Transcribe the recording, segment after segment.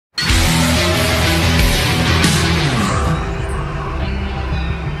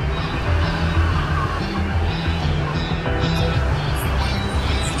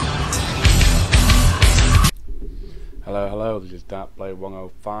that, Play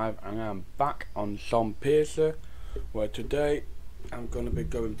 105, and I'm back on ZomPiercer, where today I'm going to be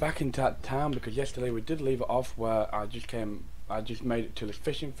going back into that town because yesterday we did leave it off where I just made it to this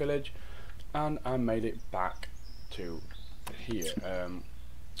fishing village, and I made it back to here.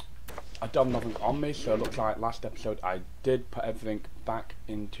 I don't have nothing on me, so it looks like last episode I did put everything back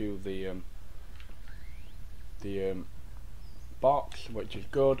into the box, which is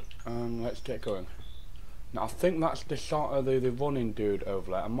good. Let's get going. Now I think that's the sort of the running dude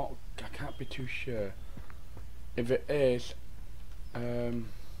over there. I can't be too sure. If it is,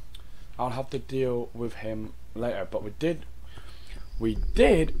 I'll have to deal with him later. But we did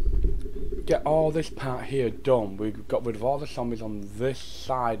get all this part here done. We got rid of all the zombies on this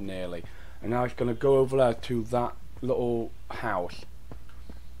side nearly, and now it's gonna go over there to that little house.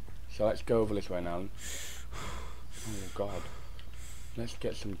 So let's go over this way now. Oh God. Let's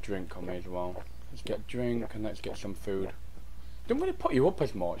get some drink on me as well. Let's get drink and let's get some food. Don't really put you up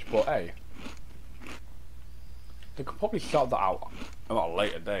as much, but hey, they could probably sort that out at a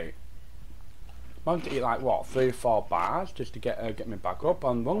later date. I'm going to eat like what, 3 or 4 bars just to get me back up,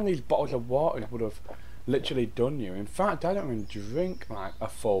 and one of these bottles of water would have literally done you. In fact, I don't even drink like a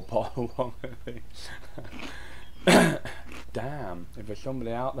full bottle of water. Damn, if there's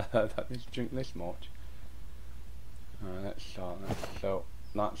somebody out there that needs to drink this much. Let's start. So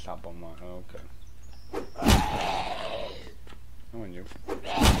that's that one, right? Okay. Oh, and you.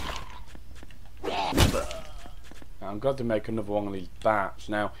 Now, I'm going to make another one of these bats.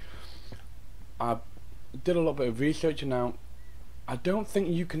 Now, I did a little bit of research, and now I don't think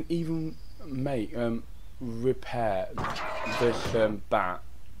you can even make repair this bat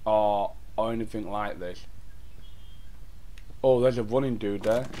or anything like this. Oh, there's a running dude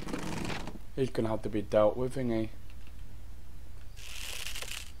there. He's gonna have to be dealt with, isn't he?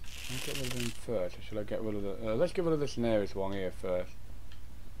 I'll get rid of him first, or should I get rid of the... let's get rid of this nearest one here first.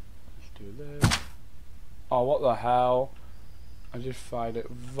 Let's do this. Oh, what the hell? I just fired it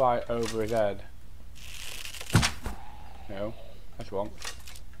right over his head. No, that's wrong.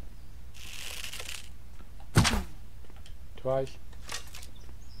 Twice.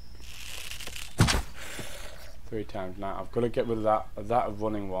 3 times. Now I've got to get rid of that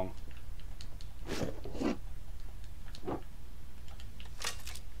running one.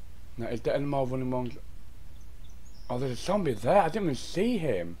 Now, is there any more running ones? Oh, there's a zombie there. I didn't even see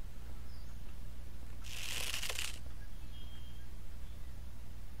him.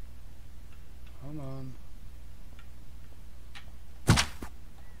 Come on.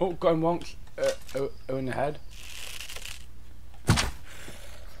 Oh, got him once. In the head.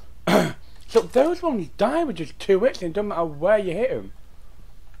 So those ones die with just 2 hits, and it doesn't matter where you hit them.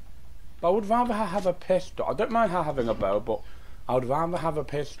 But I would rather have a pistol. I don't mind having a bow, but I would rather have a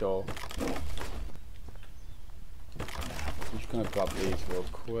pistol. I'm just gonna grab these real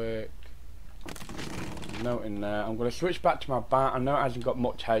quick. Note in there. I'm gonna switch back to my bat. I know it hasn't got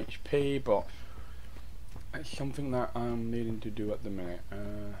much HP, but it's something that I'm needing to do at the minute.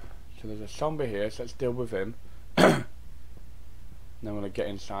 So there's a zombie here, so let's deal with him. Then I'm gonna get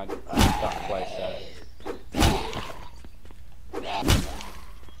inside that place there.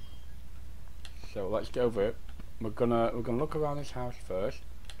 So let's get over it. We're gonna look around this house first.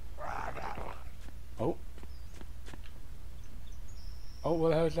 Oh. Oh, what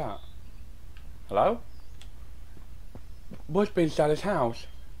the hell is that? Hello? What's been inside this house?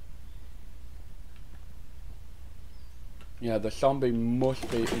 Yeah, the zombie must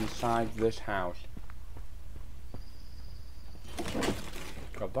be inside this house.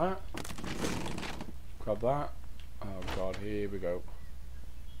 Grab that. Grab that. Oh God, here we go.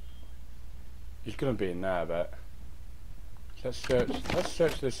 He's gonna be in there, I bet. Let's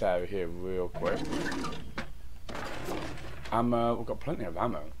search this area here real quick. We've got plenty of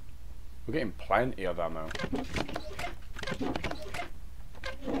ammo. We're getting plenty of ammo.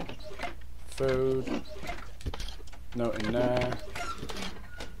 Food. Note in there.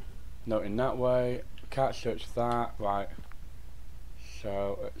 Note in that way. Can't search that. Right.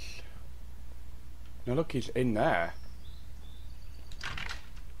 So it's... No, look, he's in there.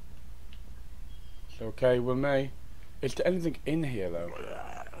 It's okay with me. Is there anything in here though?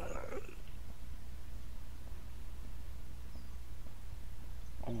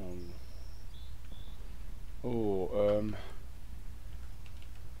 Oh,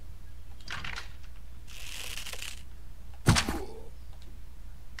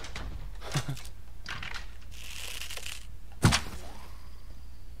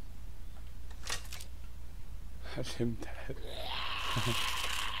 that's him dead.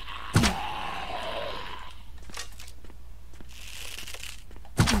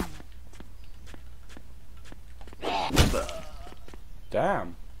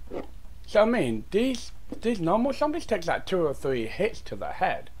 Damn. So I mean, these normal zombies take like 2 or 3 hits to the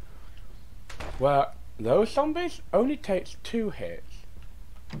head, where those zombies only takes 2 hits.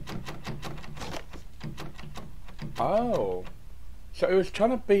 Oh, so he was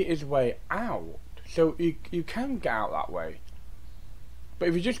trying to beat his way out. So you can get out that way. But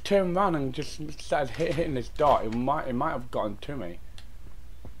if you just turn around and just started hitting this dot, it might have gotten to me.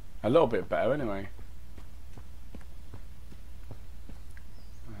 A little bit better anyway.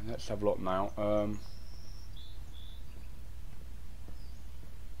 Let's have a look now.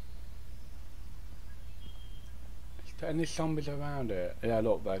 Is there any zombies around it? Yeah,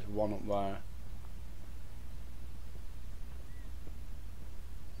 look, there's one up there.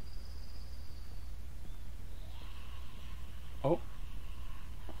 Oh.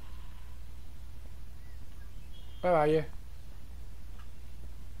 Where are you?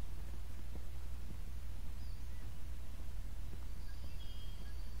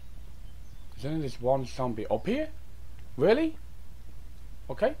 There's only this one zombie up here? Really?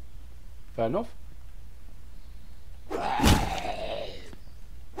 Okay. Fair enough.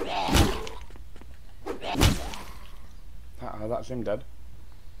 That's him dead.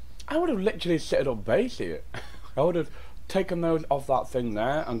 I would have literally set up base here. I would have taken those off that thing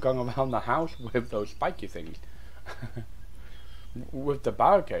there and gone around the house with those spiky things. With the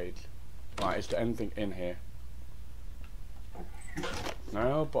barricades. Right, is there anything in here?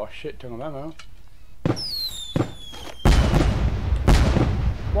 No, but a shit ton of ammo.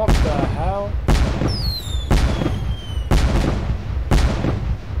 What the hell?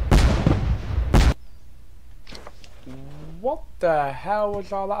 What the hell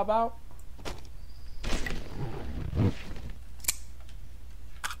was all that about?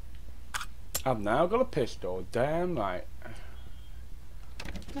 I've now got a pistol, damn right.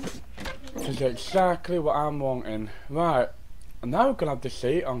 This is exactly what I'm wanting. Right. And now we're gonna have to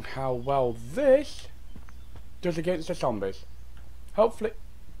see on how well this does against the zombies. Hopefully.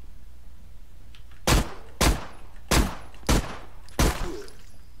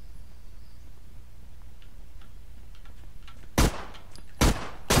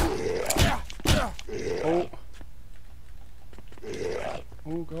 Oh.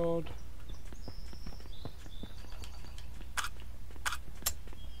 Oh God.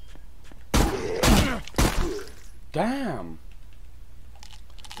 Damn.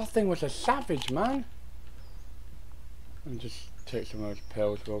 That thing was a savage, man. Let me just take some of those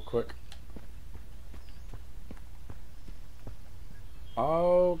pills real quick.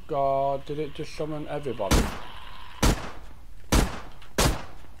 Oh God, did it just summon everybody?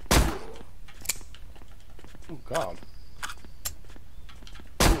 Oh God.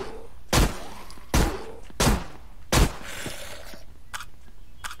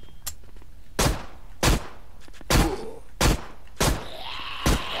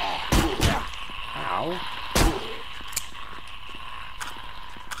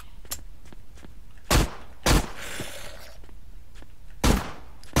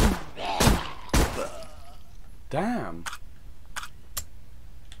 Damn.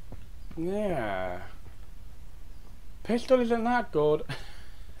 Yeah. Pistol isn't that good.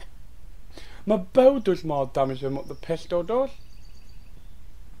 My bow does more damage than what the pistol does.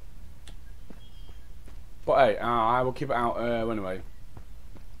 But hey, I will keep it out anyway.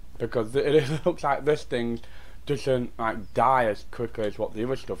 Because it looks like this thing doesn't like die as quickly as what the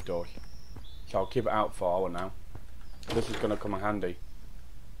other stuff does. So I'll keep it out for a while now. This is going to come in handy.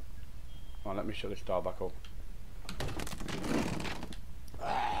 Oh, let me shut this door back up.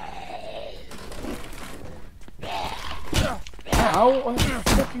 Ow! Where the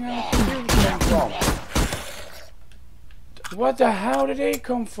fucking hell did you come from? Where the hell did he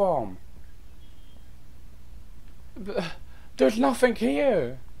come from? There's nothing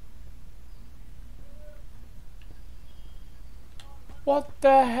here. What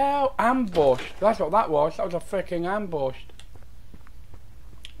the hell? Ambush. That's what that was. That was a freaking ambush.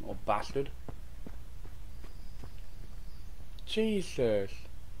 Little bastard. Jesus.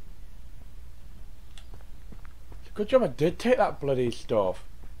 Good job I did take that bloody stuff.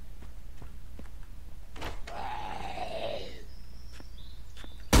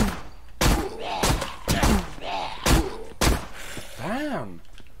 Damn.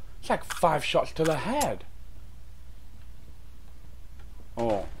 It's like 5 shots to the head.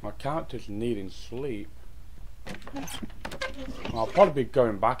 Oh, my character's needing sleep. I'll probably be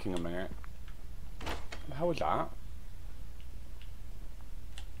going back in a minute. How was that?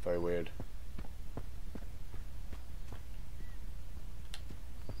 Very weird.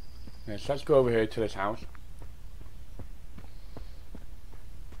 Yes, let's go over here to this house.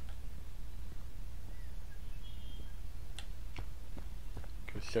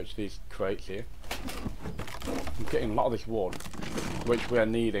 search these crates here. I'm getting a lot of this wood, which we are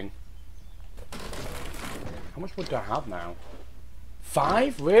needing. How much wood do I have now?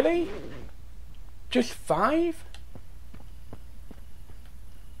 5? Really? Just 5?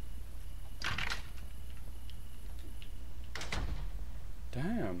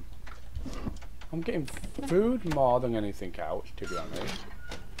 Damn. I'm getting food more than anything else, to be honest.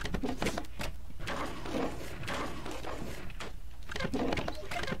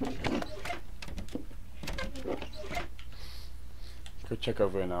 Let's go check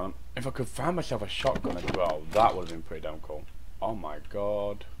over here now. If I could find myself a shotgun as well, that would have been pretty damn cool. Oh my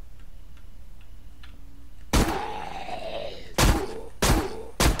god.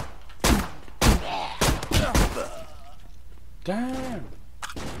 Damn.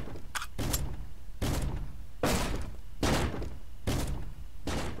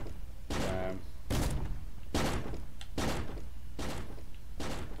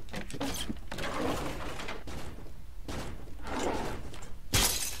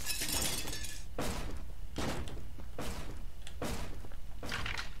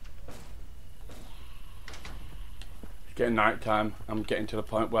 It's getting night time. I'm getting to the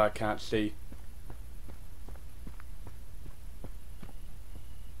point where I can't see.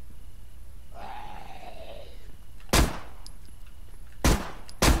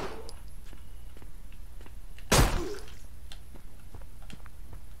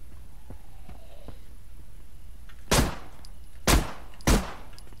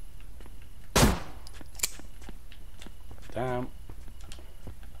 Damn.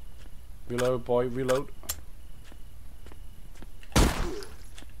 Reload, boy, reload.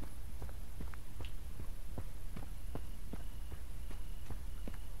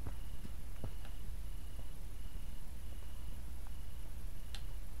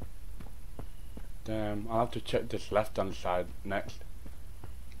 Damn, I'll have to check this left hand side next.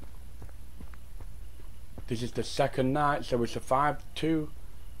 This is the second night, so we survived two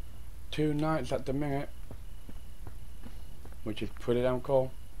nights at the minute, which is pretty damn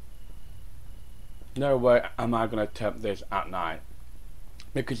cool. No way am I going to attempt this at night,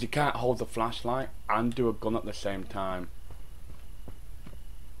 because you can't hold the flashlight and do a gun at the same time,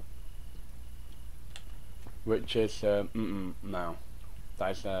 which is no,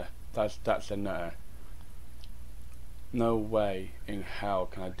 that's a no. No way in hell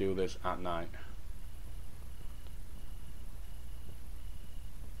can I do this at night.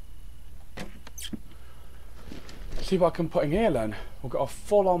 See what I can put in here then. We've got a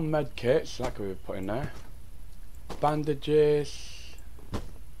full-on med kit, so that could be put in there. Bandages,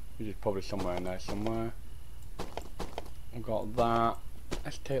 which is probably somewhere in there somewhere. We've got that.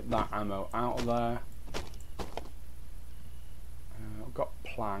 Let's take that ammo out of there. We've got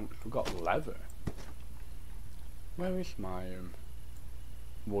planks, we've got leather. Where is my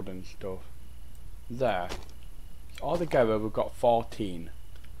wooden stuff? There. So all together we've got 14.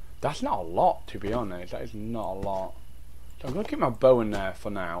 That's not a lot, to be honest. That is not a lot. So I'm going to keep my bow in there for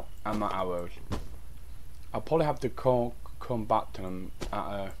now, and my arrows. I'll probably have to come back to them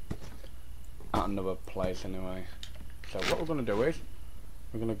at another place anyway. So what we're going to do is,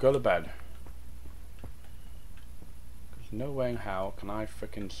 we're going to go to bed. There's no way in hell can I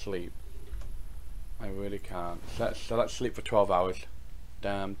freaking sleep. I really can't. So let's sleep for 12 hours.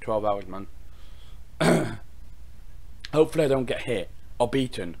 Damn, 12 hours, man. Hopefully I don't get hit, or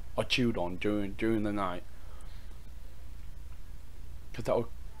beaten, or chewed on during the night. Because that would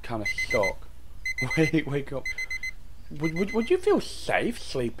kind of suck. Wake up. Would you feel safe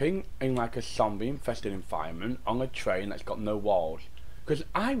sleeping in like a zombie infested environment on a train that's got no walls? Because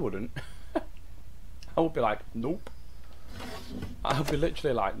I wouldn't. I would be like, nope. I would be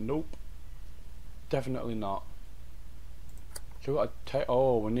literally like, nope. Definitely not. So we got to take.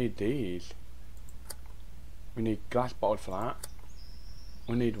 Oh, we need these. We need glass bottles for that.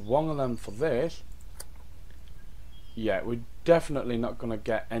 We need one of them for this. Yeah, we're definitely not gonna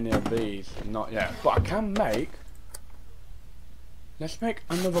get any of these. Not yet. But I can make. Let's make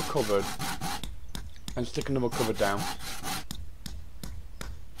another cupboard and stick another cupboard down.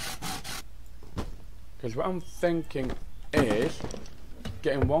 Because what I'm thinking is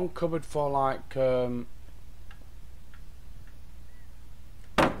getting one cupboard for like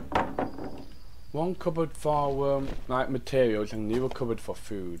one cupboard for like materials and the other cupboard for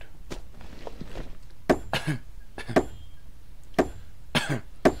food.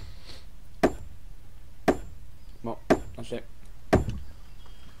 Well, that's it.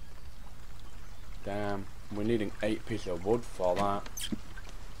 Damn, we're needing 8 pieces of wood for that.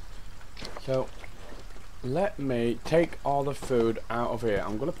 So let me take all the food out of here.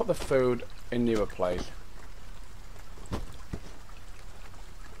 I'm gonna put the food in the other place.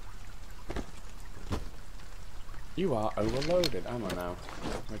 You are overloaded ammo now.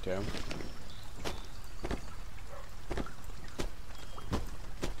 Okay.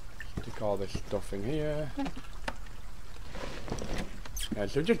 Stick all this stuff in here. Yeah,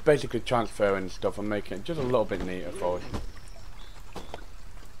 so just basically transferring stuff and making it just a little bit neater for us.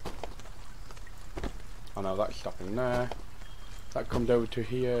 Oh no, that's stopping there. That comes over to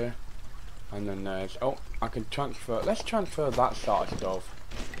here. And then there's, oh, I can transfer, let's transfer that sort of stuff.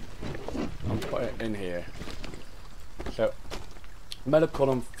 And put it in here. So,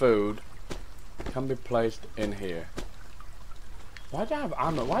 medical and food can be placed in here. Why do I have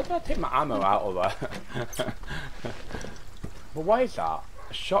ammo? Why did I take my ammo out of there? But what is that?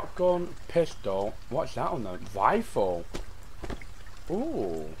 A shotgun, pistol. What's that on there? Rifle.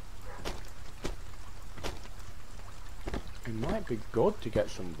 Ooh. It might be good to get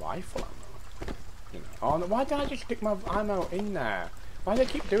some rifle ammo. You know. Oh no, why did I just stick my ammo in there? Why do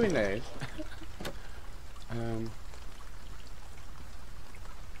they keep doing this?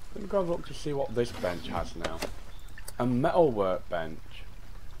 Let me go look to see what this bench has now. A metal workbench.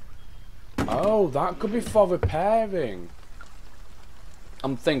 Oh, that could be for repairing.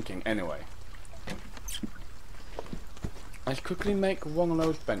 I'm thinking, anyway. Let's quickly make one of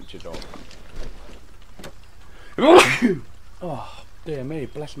those benches up. Oh, dear me,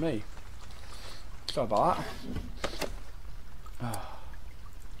 bless me. Sorry about that. Oh.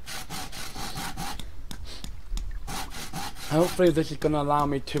 Hopefully this is going to allow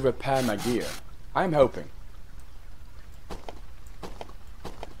me to repair my gear. I'm hoping.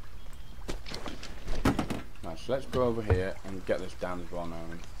 Right, so let's go over here and get this down as well now.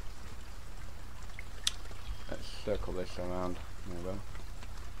 Let's circle this around. There we go.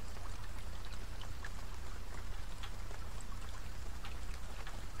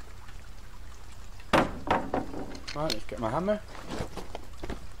 Right, let's get my hammer.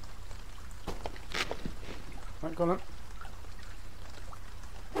 Right, go on.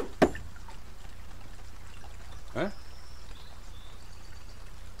 Huh?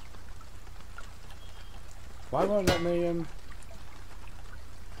 Why won't it let me,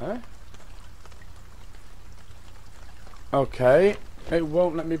 huh? Okay, it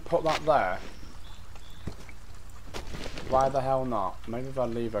won't let me put that there. Why the hell not? Maybe if I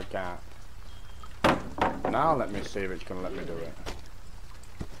leave a gap. Now let me see if it's gonna let me do it.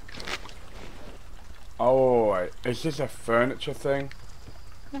 Oh, wait. Is this a furniture thing?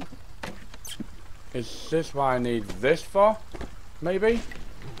 Is this what I need this for? Maybe?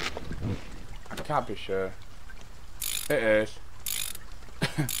 I can't be sure. It is.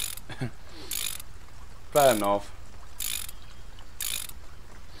 Fair enough.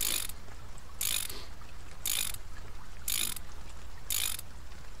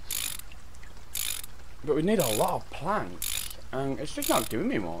 But we need a lot of planks, and it's just not giving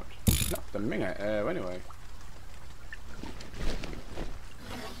me much. Not the minute, anyway.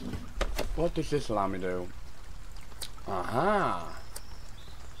 What does this allow me to do? Aha!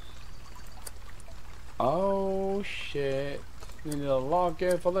 Oh shit. You need a lot of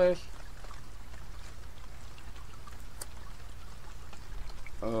gear for this.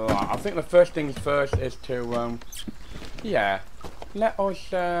 I think the first things first is to, yeah, let us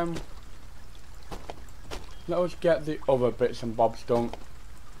get the other bits and bobs done.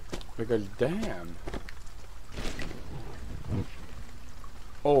 Because damn.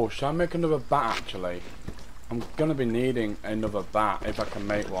 Oh, shall I make another bat actually? I'm gonna be needing another bat if I can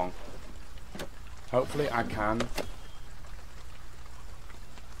make one. Hopefully I can.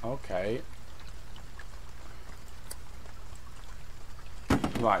 Okay.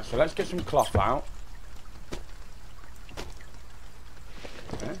 Right, so let's get some cloth out.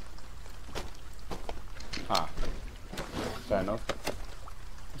 Okay. Ah. Fair enough.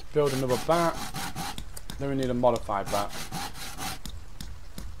 Let's build another bat. Then we need a modified bat.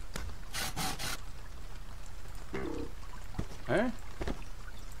 Eh?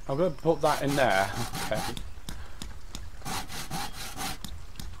 I'm going to put that in there. Okay.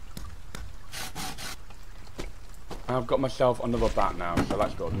 I've got myself another bat now, so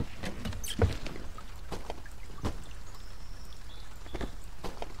that's good.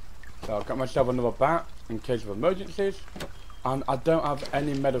 So I've got myself another bat in case of emergencies. And I don't have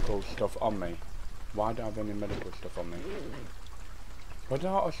any medical stuff on me. Why don't I have any medical stuff on me?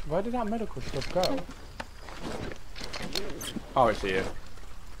 Where did that medical stuff go? Oh, it's here.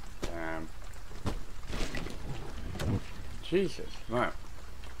 Damn. Jesus. Right.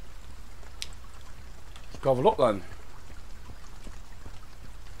 Let's go have a look then.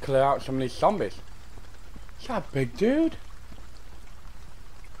 Clear out some of these zombies. Is that a big dude?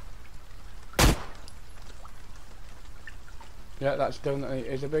 Yeah, that's definitely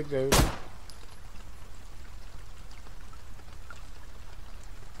is a big dude.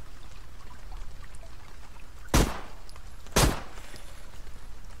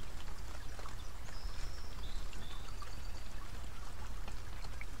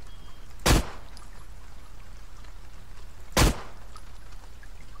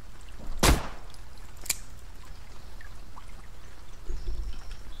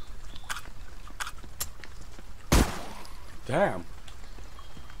 Damn.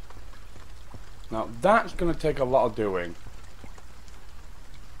 Now that's gonna take a lot of doing.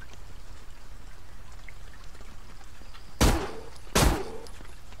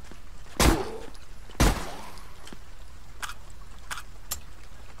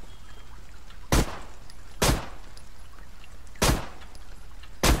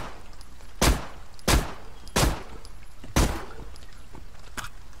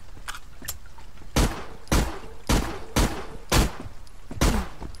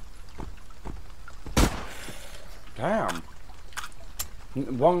 Damn.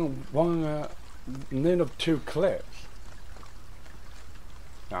 None of 2 clips.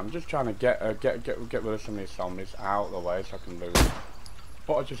 Now I'm just trying to get rid of some of these zombies out of the way so I can lose.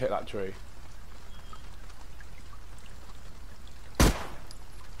 Oh, I just hit that tree.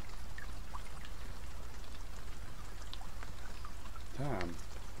 Damn.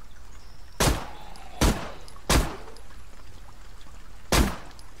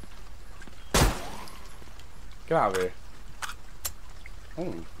 Get out of here.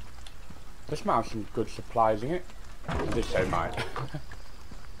 Oh. This might have some good supplies in it. This say might.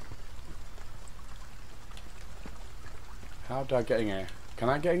 How do I get in here? Can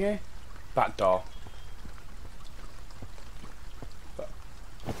I get in here? Back door. But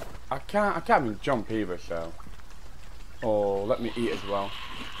I can't even jump either, so. Oh, let me eat as well.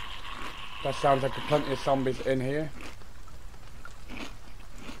 That sounds like plenty of zombies in here.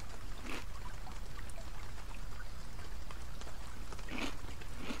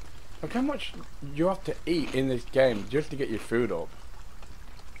 Look how much you have to eat in this game just to get your food up.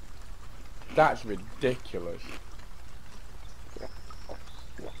 That's ridiculous.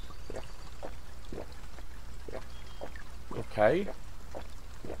 Okay.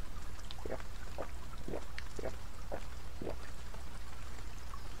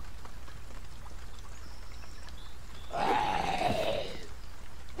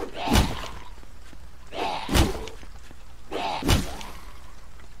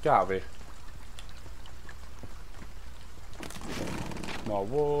 Get out of here. More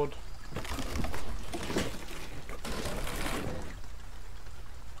wood.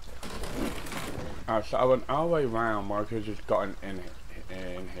 Alright, so I went all the way around where I could have just gotten in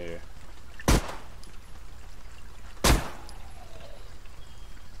here.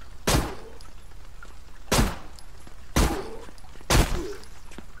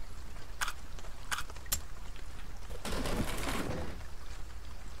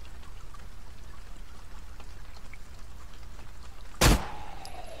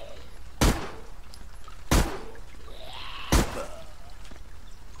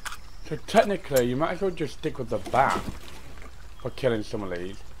 So technically, you might as well just stick with the bat for killing some of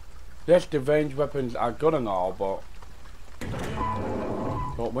these. Yes, the ranged weapons are good and all, but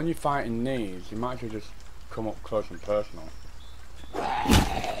when you're fighting these, you might as well just come up close and personal.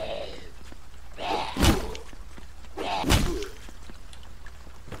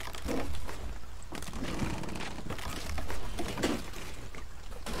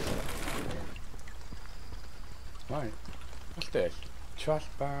 Right, what's this? Trash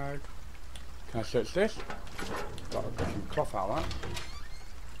bag. Can I search this? Got some cloth out of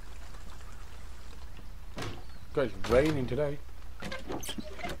that. God, it's raining today.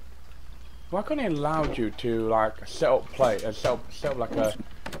 Why couldn't it allow you to like set up like an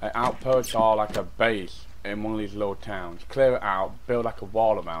outpost or like a base in one of these little towns? Clear it out, build like a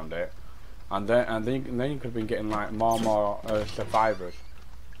wall around it, and then you could have been getting like more and more survivors,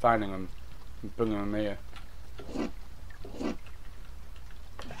 finding them, and bringing them here.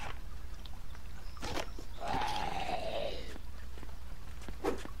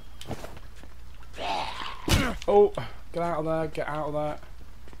 Oh, get out of there, get out of there.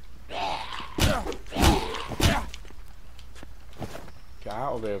 Get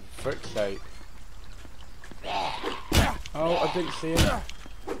out of there, for frick's sake. Oh, I didn't see him.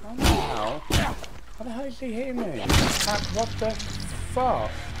 Oh no. How the hell is he hitting me? What the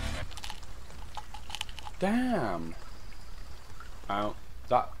fuck? Damn. Oh,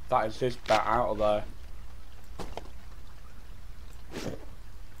 that is this bat out of there.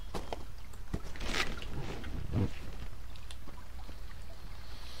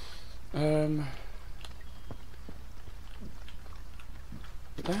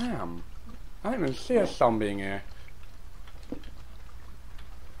 Damn. I didn't even see a zombie in here.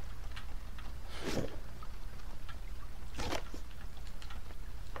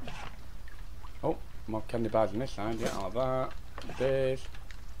 Oh, more candy bars on this side. Yeah, all of that. This.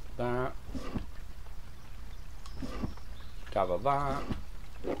 That. Gather that.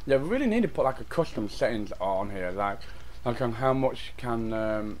 Yeah, we really need to put like a custom settings on here, like on how much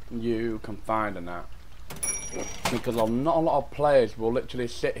can you can find and that. because not a lot of players will literally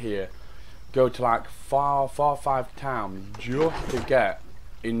sit here, go to like 4 or 5 towns just to get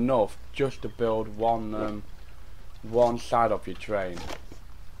enough just to build one side of your train.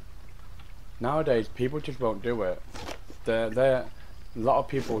 Nowadays, people just won't do it. A lot of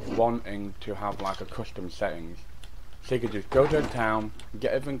people wanting to have like a custom settings. So you could just go to a town,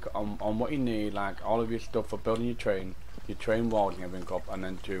 get everything on what you need, like all of your stuff for building your train walls and everything up, and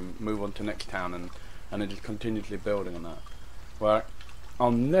then to move on to next town and then just continuously building on that. Where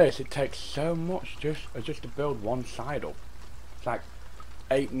on this it takes so much just to build one side up. It's like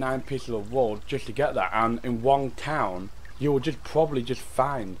 8-9 pieces of wood just to get that, and in one town you will just probably just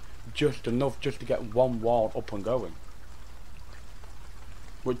find just enough just to get one wall up and going,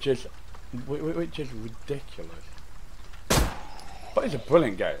 which is ridiculous. But it's a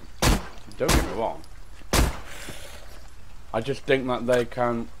brilliant game, don't get me wrong. I just think that they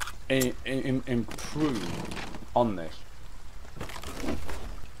can improve on this.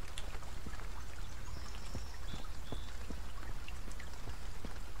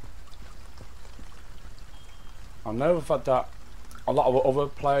 I know the fact that a lot of other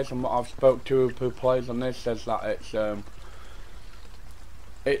players and what I've spoke to who plays on this says that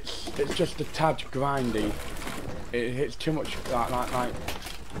it's just a tad grindy. It's too much like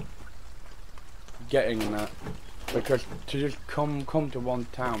getting that, because to just come to one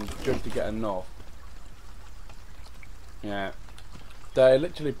town just to get enough. Yeah, they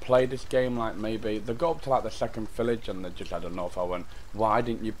literally played this game like maybe they got up to like the second village and they just had enough. I went, why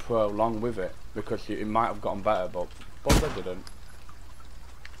didn't you prolong with it? Because it might have gotten better, but they didn't.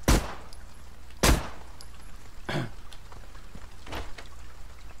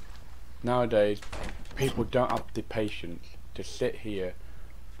 Nowadays, people don't have the patience to sit here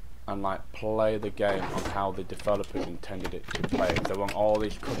and like play the game on how the developers intended it to play. They want all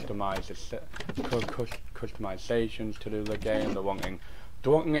these customizations to do the game. They're wanting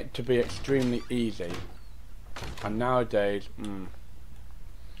it to be extremely easy. And nowadays,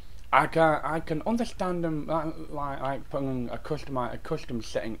 I can understand them like putting a custom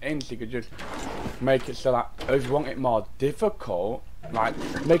setting in, so you could just make it so that if you want it more difficult, like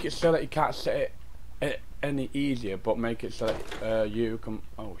make it so that you can't set it any easier, but make it so that you can.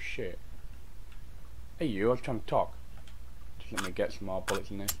 Oh shit! Hey you, I was trying to talk. Just let me get some more bullets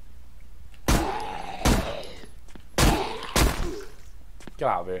in this. Get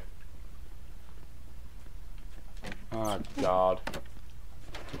out of here! Oh god.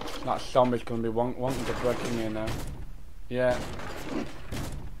 That zombie's gonna be wanting to break in here now. Yeah.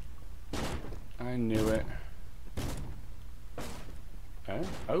 I knew it. Eh?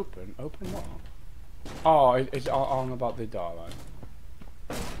 Open? Open what? Oh, it's on about the door, right?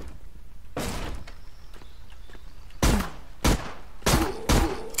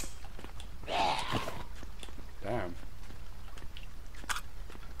 Damn.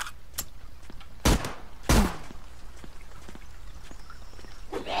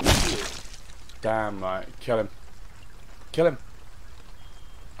 Damn right, kill him. Kill him.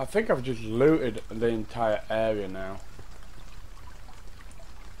 I think I've just looted the entire area now.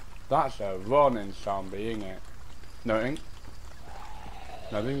 That's a running zombie, isn't it? No, it ain't.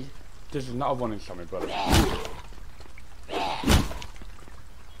 No, this is not a running zombie, brother.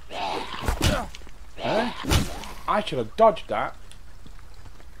 Eh? I should have dodged that.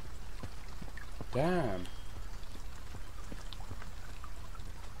 Damn.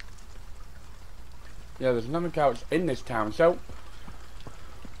 Yeah, there's nothing else in this town, so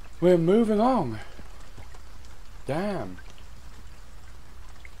we're moving on. Damn.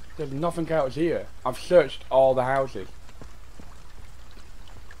 There's nothing else here. I've searched all the houses.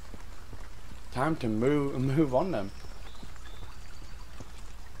 Time to move on then.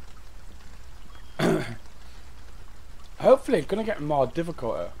 Hopefully it's gonna get more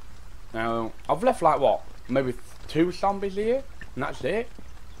difficult. Now I've left like what? Maybe 2 zombies here, and that's it.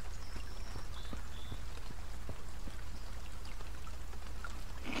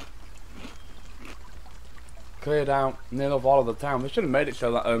 Cleared out nearly all of the town. They should have made it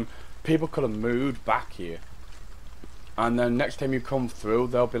so that people could have moved back here, and then next time you come through,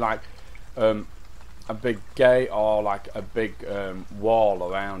 there'll be like a big gate or like a big wall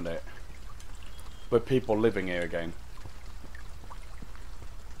around it with people living here again.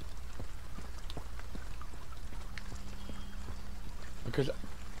 Because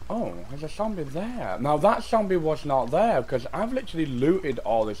oh, there's a zombie there. Now that zombie was not there because I've literally looted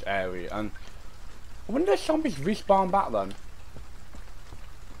all this area, and I wonder if zombies respawn back then.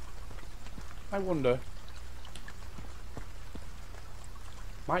 I wonder.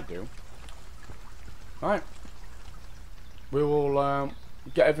 Might do. Right. We will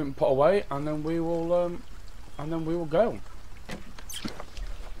get everything put away, and then we will and then we will go.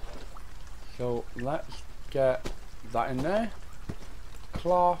 So let's get that in there.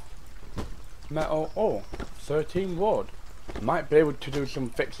 Cloth, metal. Oh, 13 wood. Might be able to do some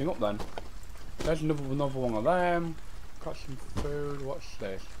fixing up then. There's another one of them. Got some food. What's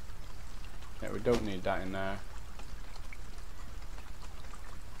this? Yeah, we don't need that in there.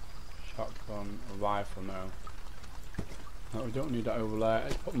 Shotgun, a rifle, no. No, we don't need that over there.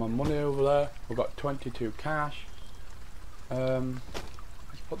 Let's put my money over there. We've got 22 cash.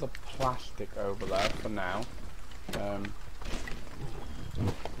 Let's put the plastic over there for now. Let's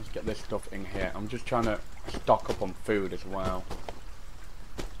get this stuff in here. I'm just trying to stock up on food as well.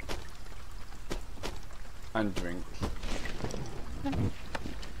 And drinks.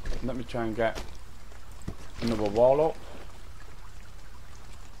 Let me try and get another wall up.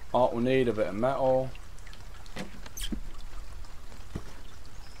 Oh, we need a bit of metal.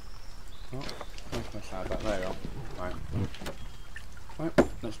 Oh, where's my side back? There you go. Right. Right,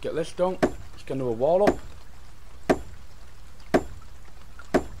 let's get this done. Let's get another wall up.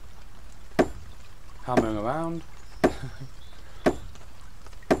 Hammering around.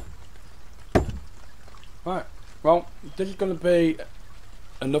 Right, well, this is going to be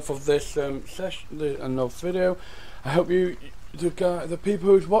enough of this session, enough video. I hope the people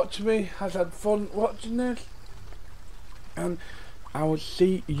who's watching me has had fun watching this, and I will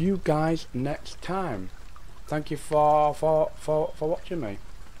see you guys next time. Thank you for watching me.